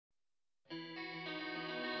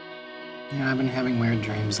Yeah, I've been having weird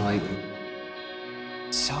dreams lately.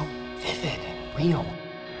 So vivid and real.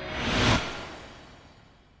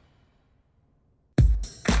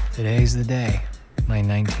 Today's the day. My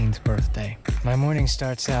 19th birthday. My morning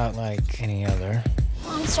starts out like any other.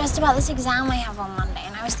 Well, I'm stressed about this exam I have on Monday,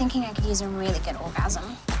 and I was thinking I could use a really good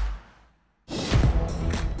orgasm.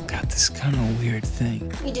 Got this kind of weird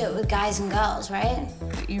thing. You do it with guys and girls, right?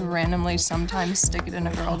 That you randomly sometimes stick it in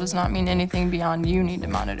a girl does not mean anything beyond you need to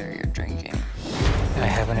monitor your drinking. I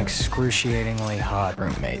have an excruciatingly hot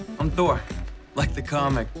roommate. I'm Thor, like the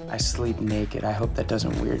comic. I sleep naked. I hope that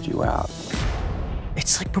doesn't weird you out.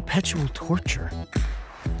 It's like perpetual torture.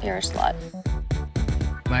 You're a slut.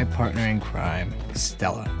 My partner in crime,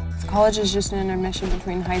 Stella. College is just an intermission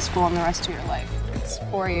between high school and the rest of your life. It's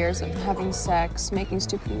 4 years of having sex, making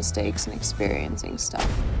stupid mistakes, and experiencing stuff.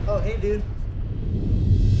 Oh, hey, dude.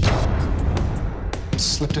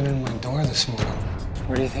 Slipped it in my door this morning.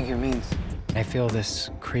 What do you think it means? I feel this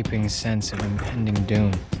creeping sense of impending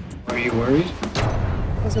doom. Are you worried?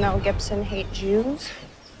 Does Mel Gibson hate Jews?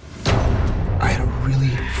 I had a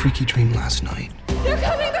really freaky dream last night. They're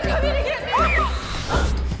coming to get me!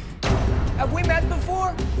 Have we met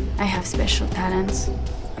before? I have special talents.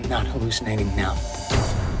 I'm not hallucinating now.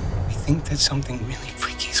 I think that something really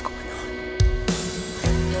freaky is going on.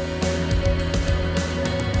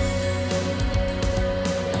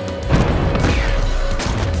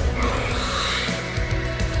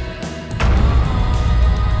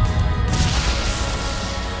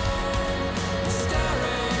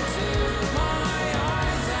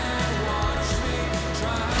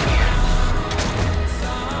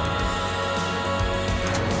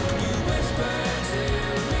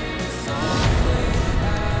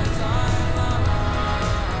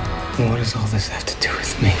 What does all this have to do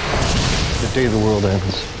with me? The day the world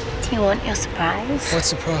ends. Do you want your surprise? What's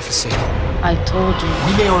the prophecy? I told you.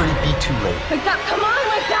 We may already be too late. Wake up! Come on,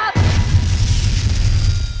 wake up!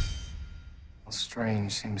 Well,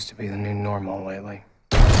 strange seems to be the new normal lately.